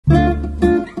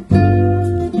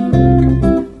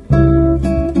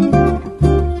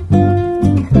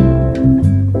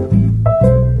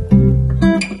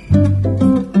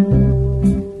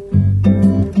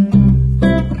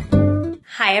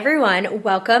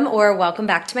welcome or welcome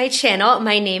back to my channel.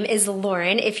 My name is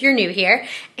Lauren if you're new here,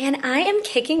 and I am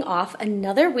kicking off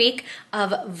another week of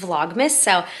Vlogmas.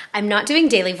 So I'm not doing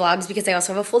daily vlogs because I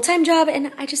also have a full-time job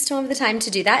and I just don't have the time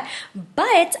to do that,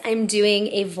 but I'm doing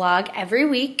a vlog every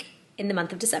week in the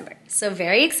month of December. So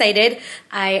very excited.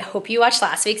 I hope you watched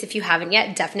last week's. If you haven't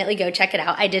yet, definitely go check it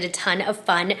out. I did a ton of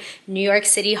fun New York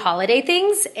City holiday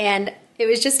things and it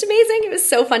was just amazing. It was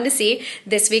so fun to see.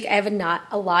 This week I have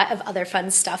a lot of other fun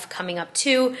stuff coming up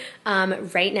too.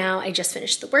 Right now I just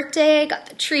finished the workday, got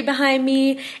the tree behind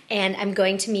me, and I'm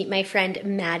going to meet my friend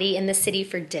Maddie in the city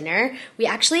for dinner. We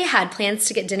actually had plans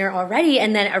to get dinner already,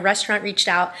 and then a restaurant reached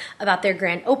out about their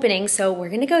grand opening, so we're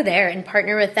gonna go there and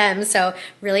partner with them. So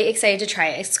really excited to try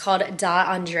it. It's called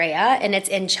Da Andrea and it's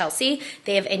in Chelsea.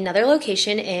 They have another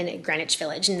location in Greenwich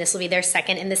Village and this will be their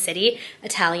second in the city.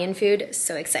 Italian food,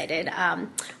 so excited.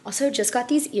 Also just got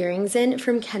these earrings in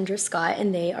from Kendra Scott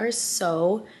and they are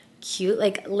so cute,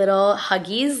 like little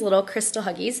huggies, little crystal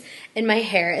huggies. And my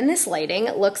hair in this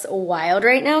lighting looks wild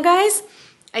right now, guys.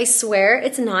 I swear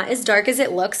it's not as dark as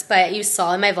it looks, but you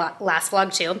saw in my last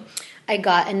vlog too, I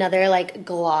got another like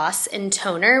gloss and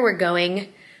toner. We're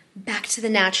going back to the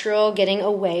natural, getting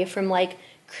away from like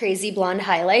crazy blonde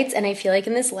highlights. And I feel like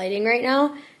in this lighting right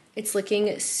now, it's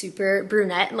looking super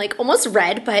brunette and like almost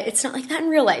red, but it's not like that in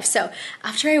real life. So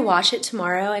after I wash it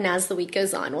tomorrow and as the week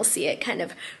goes on, we'll see it kind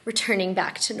of returning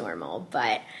back to normal.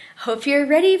 But hope you're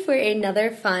ready for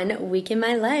another fun week in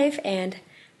my life and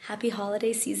happy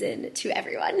holiday season to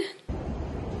everyone.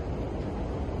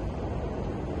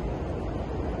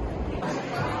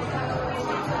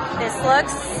 This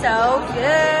looks so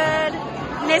good.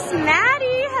 Miss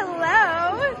Maddie,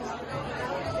 hello.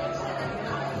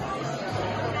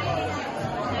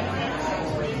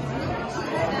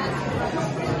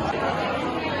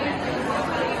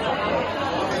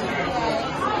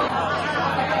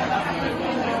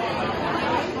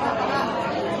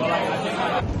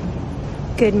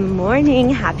 Good morning,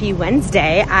 happy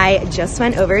Wednesday. I just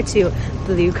went over to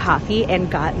Blue Coffee and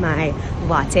got my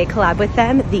latte collab with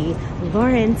them, the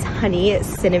Lawrence Honey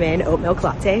Cinnamon Oat Milk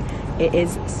Latte. It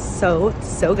is so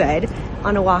good.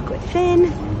 On a walk with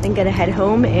Finn, then gonna head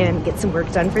home and get some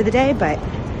work done for the day, but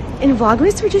in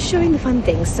Vlogmas, we're just showing the fun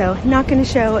things, so not gonna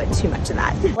show too much of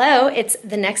that. Hello, it's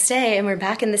the next day and we're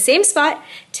back in the same spot.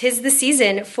 'Tis the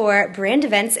season for brand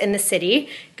events in the city.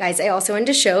 Guys, I also wanted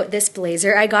to show this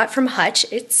blazer I got from Hutch.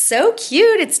 It's so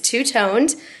cute, it's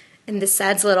two-toned. And this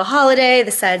side's a little holiday,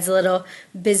 this side's a little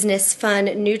business fun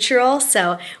neutral,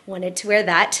 so wanted to wear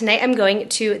that. Tonight I'm going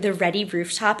to the Ready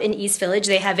Rooftop in East Village.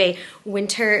 They have a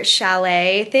winter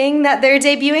chalet thing that they're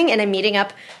debuting, and I'm meeting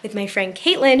up with my friend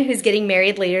Caitlin, who's getting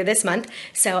married later this month.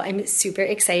 So I'm super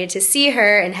excited to see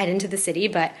her and head into the city,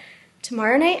 but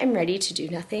tomorrow night I'm ready to do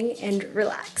nothing and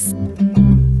relax.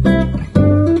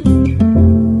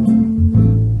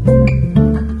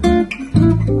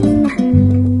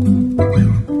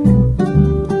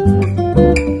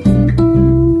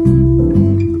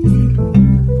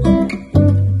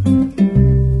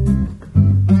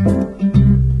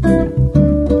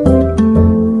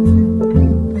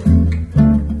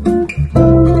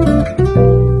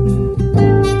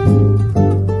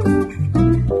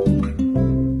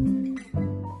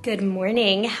 Good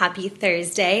morning, happy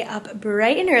Thursday. Up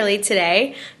bright and early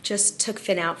today. Just took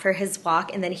Finn out for his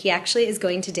walk and then he actually is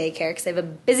going to daycare because I have a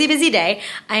busy day.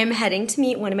 I am heading to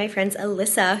meet one of my friends,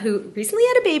 Alyssa, who recently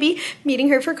had a baby, meeting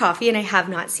her for coffee, and I have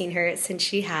not seen her since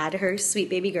she had her sweet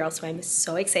baby girl, so I'm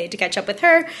so excited to catch up with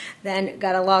her. Then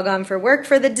gotta log on for work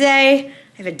for the day.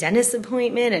 I have a dentist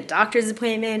appointment, a doctor's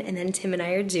appointment, and then Tim and I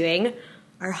are doing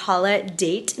our Hala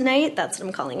date night, that's what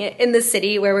I'm calling it, in the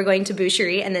city where we're going to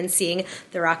Boucherie and then seeing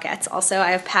the Rockettes. Also,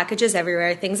 I have packages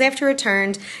everywhere, things I have to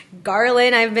return,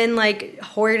 garland I've been like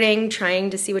hoarding, trying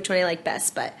to see which one I like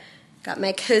best, but got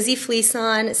my cozy fleece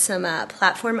on, some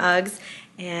platform Uggs,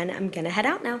 and I'm gonna head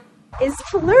out now. It's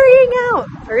flurrying out,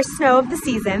 first snow of the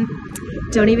season.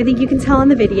 Don't even think you can tell on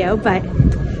the video, but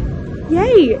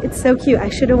yay, it's so cute. I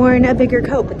should have worn a bigger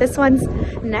coat, but this one's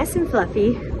nice and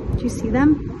fluffy. Do you see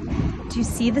them? Do you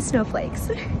see the snowflakes?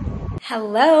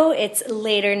 Hello, it's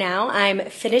later now. I'm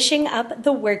finishing up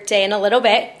the workday in a little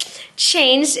bit.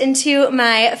 Changed into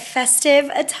my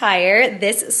festive attire.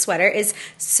 This sweater is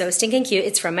so stinking cute.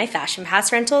 It's from my Fashion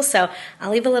Pass rental, so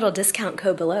I'll leave a little discount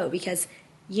code below because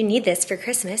you need this for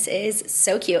Christmas. It is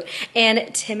so cute.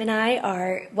 And Tim and I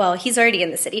are, well, he's already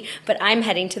in the city, but I'm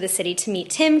heading to the city to meet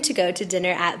Tim to go to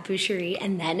dinner at Boucherie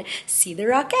and then see the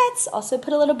Rockettes. Also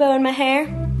put a little bow in my hair.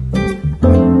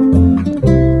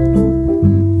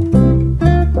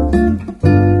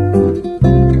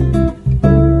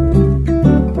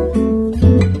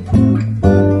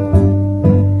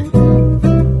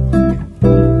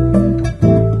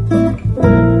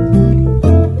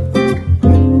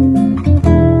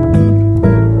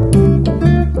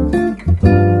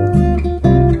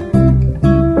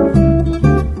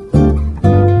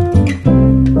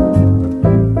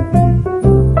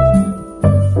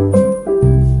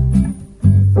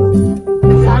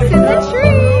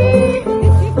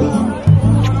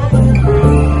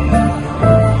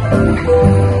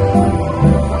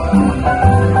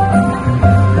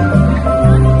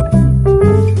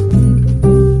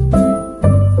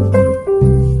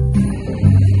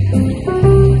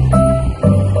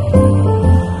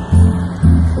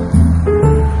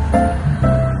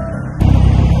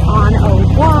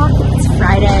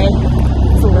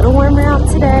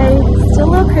 still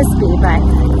a little crispy, but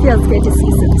feels good to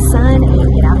see some sun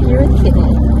and get out here with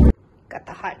Kitten. Got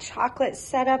the hot chocolate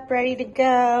set up, ready to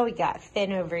go. We got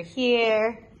Finn over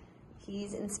here.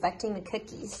 He's inspecting the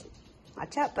cookies.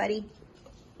 Watch out, buddy.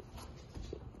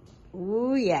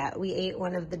 Ooh, yeah, we ate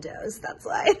one of the doughs, that's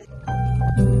why.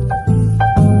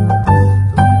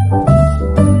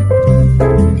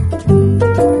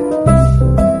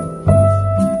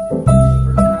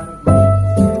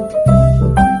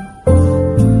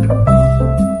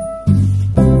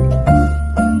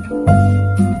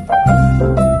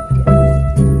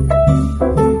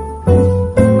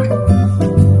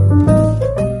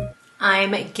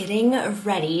 I'm getting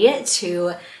ready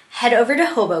to head over to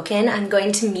Hoboken. I'm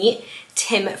going to meet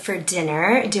Tim for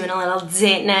dinner, doing a little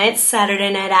date night,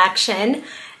 Saturday night action.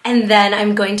 And then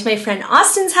I'm going to my friend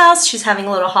Austin's house. She's having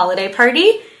a little holiday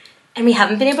party. And we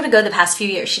haven't been able to go the past few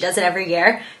years. She does it every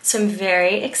year. So I'm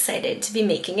very excited to be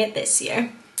making it this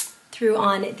year. Threw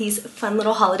on these fun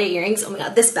little holiday earrings. Oh my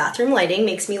God, this bathroom lighting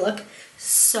makes me look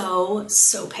so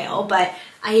pale. But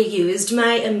I used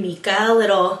my Amika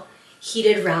little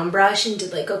heated round brush and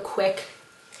did like a quick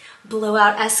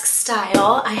blowout-esque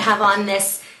style. I have on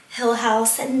this Hill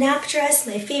House nap dress,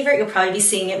 my favorite. You'll probably be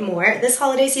seeing it more this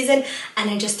holiday season.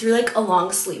 And I just threw like a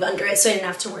long sleeve under it so I didn't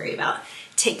have to worry about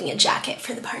taking a jacket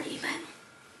for the party. But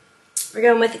we're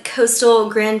going with coastal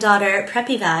granddaughter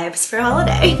preppy vibes for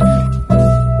holiday.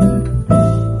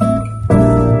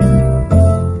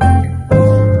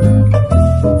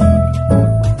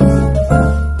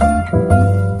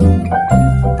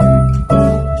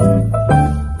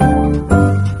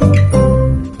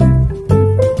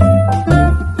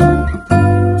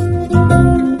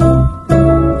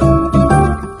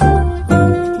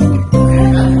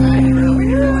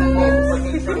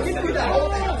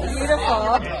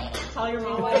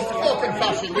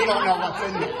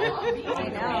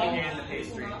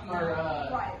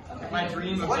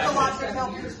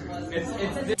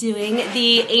 Doing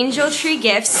the angel tree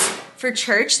gifts for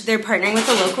church. They're partnering with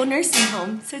a local nursing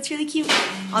home, so it's really cute.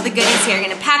 All the goodies here, I'm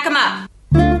gonna pack them up.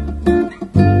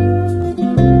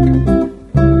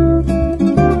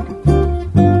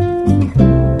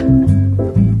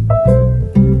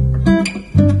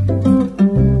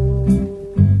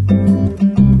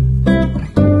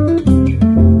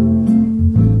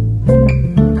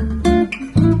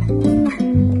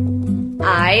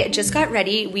 Just got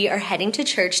ready. We are heading to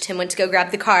church. Tim went to go grab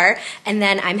the car, and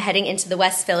then I'm heading into the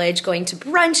West Village, going to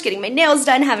brunch, getting my nails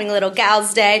done, having a little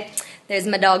gals day. There's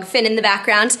my dog Finn in the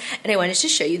background, and I wanted to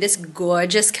show you this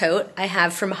gorgeous coat I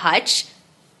have from Hutch.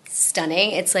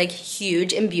 Stunning. It's like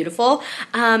huge and beautiful.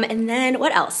 And then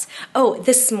what else? Oh,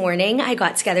 this morning I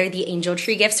got together the angel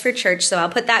tree gifts for church, so I'll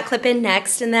put that clip in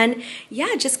next, and then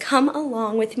yeah, just come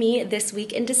along with me this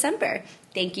week in December.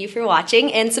 Thank you for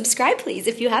watching, and subscribe please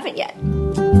if you haven't yet.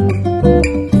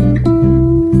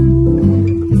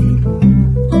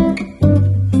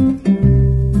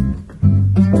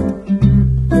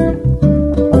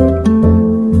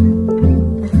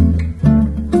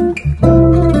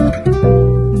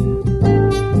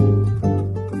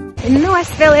 In the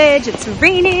West Village, it's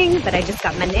raining, but I just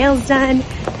got my nails done,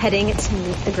 heading to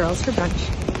meet the girls for brunch.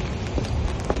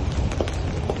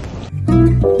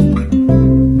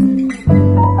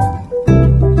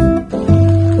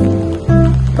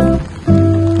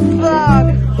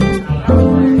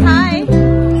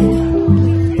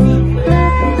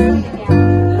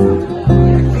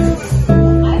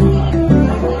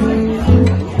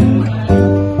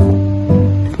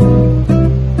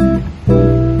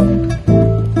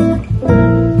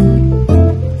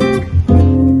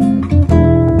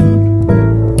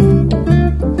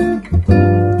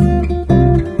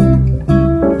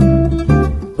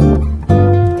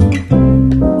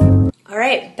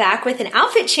 Back with an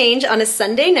outfit change on a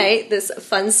Sunday night. This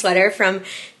fun sweater from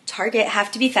Target,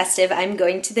 have to be festive. I'm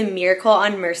going to the Miracle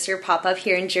on Mercer pop-up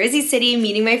here in Jersey City,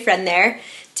 meeting my friend there.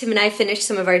 Tim and I finished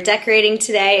some of our decorating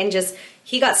today, and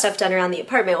he got stuff done around the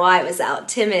apartment while I was out.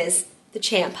 Tim is the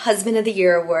champ, Husband of the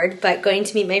Year award, but going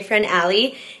to meet my friend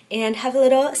Allie and have a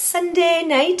little Sunday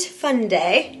night fun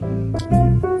day.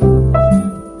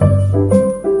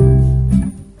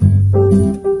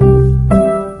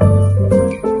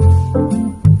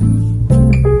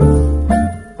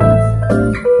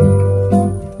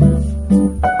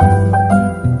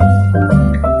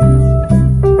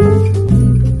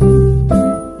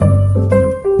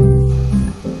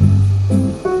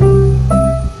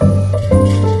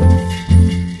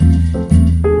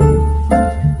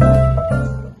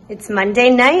 It's Monday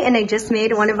night, and I just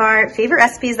made one of our favorite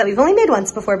recipes that we've only made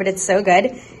once before, but it's so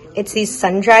good. It's these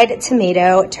sun-dried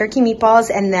tomato turkey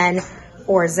meatballs and then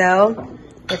orzo.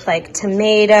 with like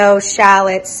tomato,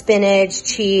 shallot, spinach,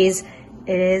 cheese.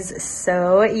 It is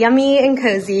so yummy and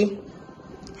cozy.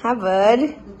 How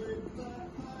good.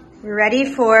 We're ready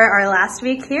for our last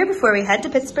week here before we head to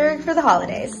Pittsburgh for the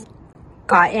holidays.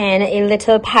 Got in a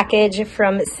little package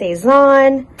from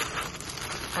Saison.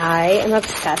 I am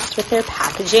obsessed with their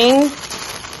packaging.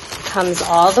 Comes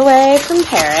all the way from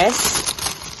Paris.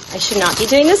 I should not be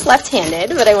doing this left-handed,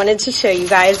 but I wanted to show you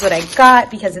guys what I got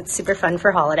because it's super fun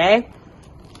for holiday.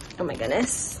 Oh my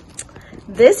goodness.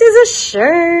 This is a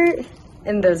shirt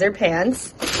and those are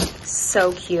pants.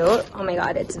 So cute. Oh my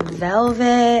God, it's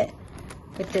velvet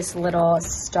with this little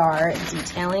star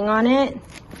detailing on it.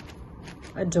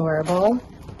 Adorable.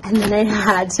 And then I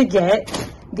had to get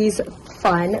these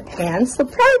fun pants. They'll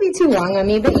probably be too long on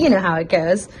me, but you know how it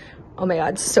goes. Oh my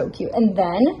God, so cute. And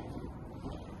then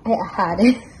I had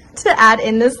to add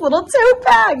in this little tote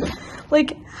bag.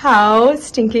 Like, how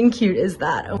stinking cute is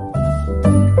that?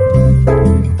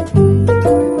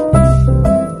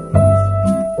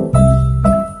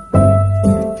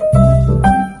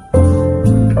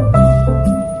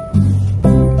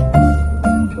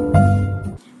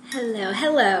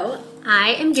 Hello.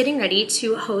 I am getting ready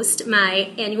to host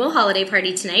my annual holiday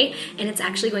party tonight, and it's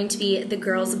actually going to be the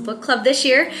girls' book club this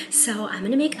year. So I'm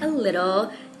gonna make a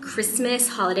little Christmas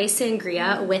holiday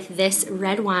sangria with this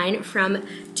red wine from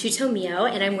Tutto Mio,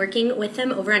 and I'm working with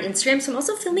them over on Instagram, so I'm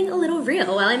also filming a little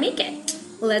reel while I make it.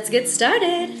 Let's get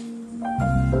started.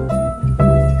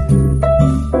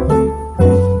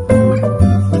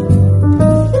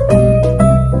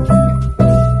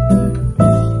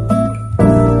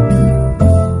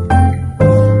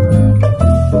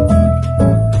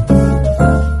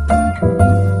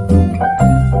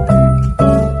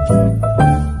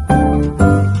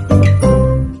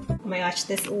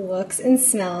 This looks and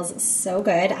smells so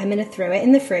good. I'm gonna throw it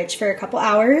in the fridge for a couple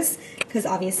hours because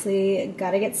obviously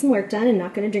gotta get some work done and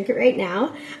not gonna drink it right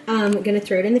now. I'm gonna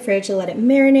throw it in the fridge to let it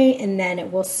marinate, and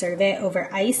then we'll serve it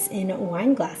over ice in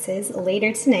wine glasses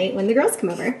later tonight when the girls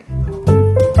come over.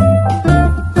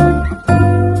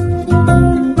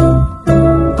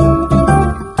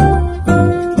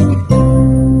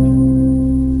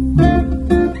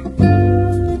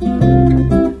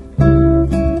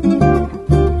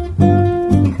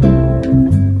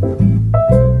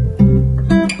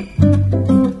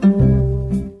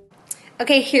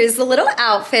 Okay, here's the little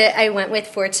outfit I went with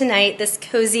for tonight. This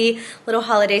cozy little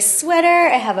holiday sweater.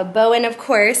 I have a bow in, of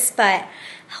course, but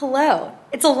hello.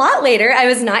 It's a lot later. I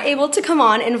was not able to come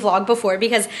on and vlog before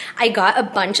because I got a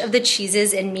bunch of the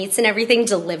cheeses and meats and everything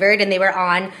delivered, and they were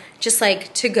on just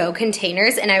like to-go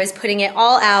containers, and I was putting it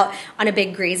all out on a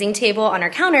big grazing table on our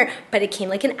counter, but it came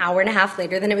like an hour and a half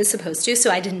later than it was supposed to,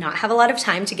 so I did not have a lot of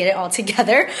time to get it all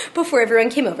together before everyone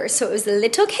came over. So it was a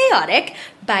little chaotic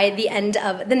by the end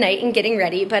of the night and getting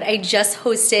ready, but I just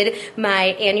hosted my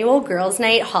annual girls'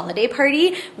 night holiday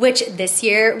party, which this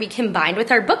year we combined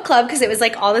with our book club because it was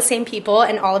like all the same people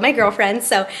and all of my girlfriends,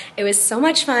 so it was so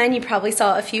much fun. You probably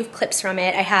saw a few clips from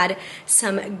it. I had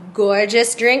some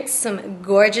gorgeous drinks, some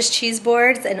gorgeous cheese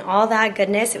boards, and all that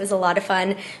goodness. It was a lot of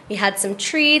fun. We had some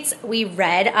treats. We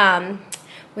read,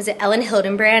 was it Ellen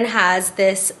Hildenbrand has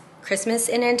this Christmas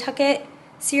in Nantucket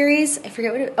series. I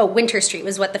forget what oh, Winter Street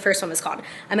was what the first one was called.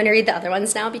 I'm gonna read the other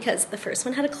ones now because the first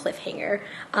one had a cliffhanger,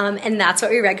 and that's what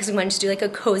we read because we wanted to do like a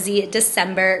cozy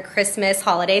December Christmas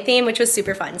holiday theme, which was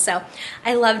super fun. So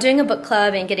I love doing a book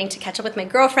club and getting to catch up with my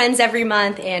girlfriends every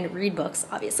month and read books,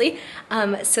 obviously.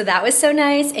 So that was so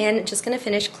nice, and just gonna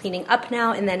finish cleaning up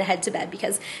now and then head to bed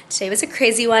because today was a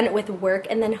crazy one with work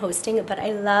and then hosting, but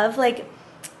I love like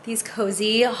these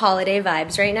cozy holiday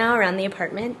vibes right now around the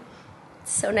apartment.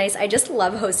 So nice. I just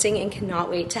love hosting and cannot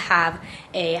wait to have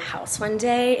a house one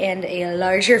day and a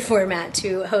larger format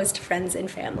to host friends and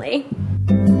family.